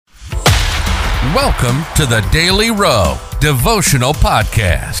Welcome to the Daily Row Devotional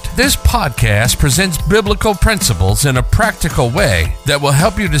Podcast. This podcast presents biblical principles in a practical way that will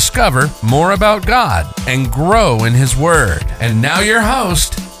help you discover more about God and grow in His Word. And now your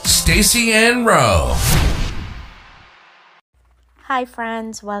host, Stacey Ann Rowe. Hi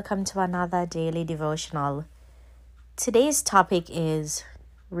friends, welcome to another daily devotional. Today's topic is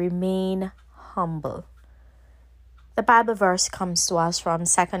remain humble. The Bible verse comes to us from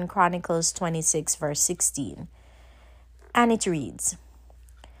 2 Chronicles 26 verse 16, and it reads,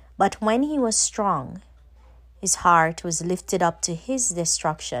 "But when he was strong, his heart was lifted up to his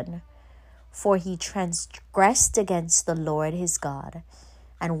destruction, for he transgressed against the Lord his God,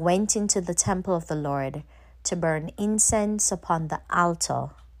 and went into the temple of the Lord to burn incense upon the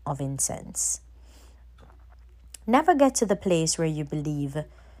altar of incense." Never get to the place where you believe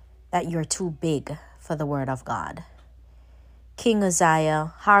that you're too big for the word of God. King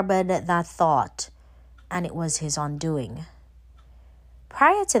Uzziah harbored that thought, and it was his undoing.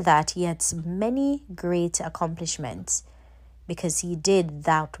 Prior to that, he had many great accomplishments because he did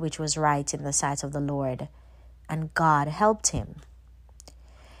that which was right in the sight of the Lord, and God helped him.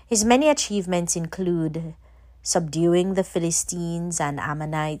 His many achievements include subduing the Philistines and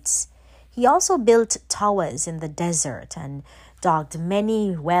Ammonites. He also built towers in the desert and dug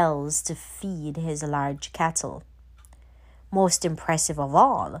many wells to feed his large cattle. Most impressive of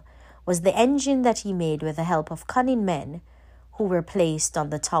all was the engine that he made with the help of cunning men who were placed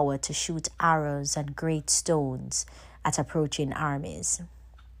on the tower to shoot arrows and great stones at approaching armies.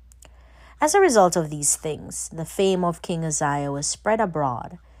 As a result of these things, the fame of King Uzziah was spread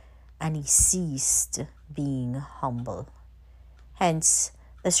abroad, and he ceased being humble. Hence,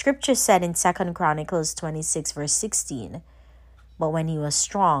 the scripture said in 2 Chronicles 26 verse 16, "But when he was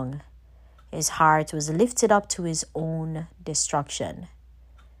strong, his heart was lifted up to his own destruction."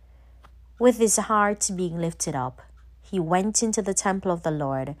 With his heart being lifted up, he went into the temple of the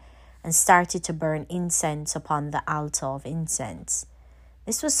Lord and started to burn incense upon the altar of incense.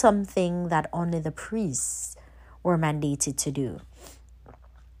 This was something that only the priests were mandated to do.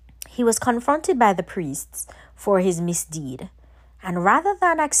 He was confronted by the priests for his misdeed, and rather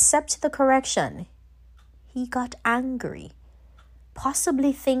than accept the correction, he got angry,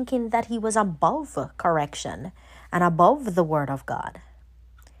 possibly thinking that he was above correction and above the word of God.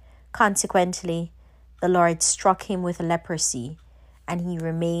 Consequently, the Lord struck him with leprosy, and he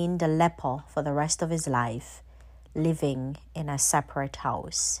remained a leper for the rest of his life, living in a separate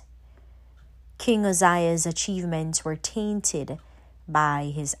house. King Uzziah's achievements were tainted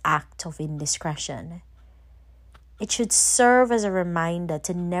by his act of indiscretion. It should serve as a reminder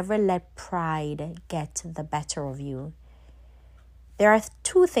to never let pride get the better of you. There are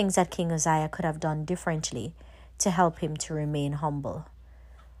two things that King Uzziah could have done differently to help him to remain humble.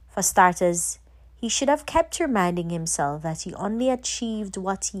 For starters, he should have kept reminding himself that he only achieved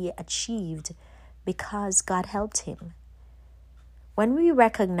what he achieved because God helped him. When we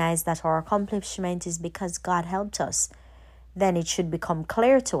recognize that our accomplishment is because God helped us, then it should become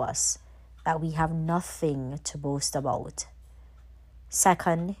clear to us that we have nothing to boast about.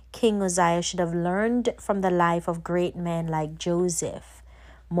 Second, King Uzziah should have learned from the life of great men like Joseph,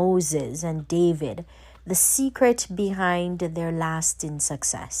 Moses, and David the secret behind their lasting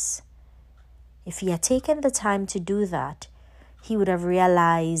success. If he had taken the time to do that, he would have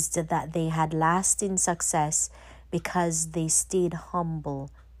realized that they had lasting success because they stayed humble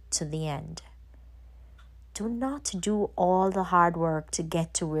to the end. Do not do all the hard work to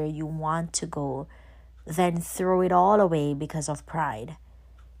get to where you want to go, then throw it all away because of pride.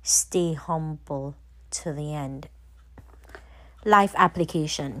 Stay humble to the end. Life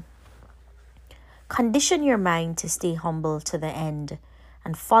application. Condition your mind to stay humble to the end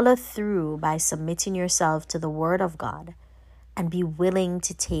and follow through by submitting yourself to the Word of God and be willing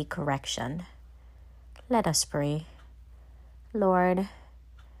to take correction. Let us pray. Lord,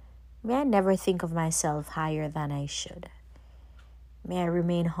 may I never think of myself higher than I should. May I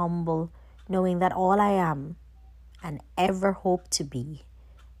remain humble, knowing that all I am and ever hope to be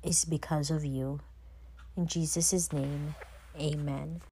is because of you. In Jesus' name, amen.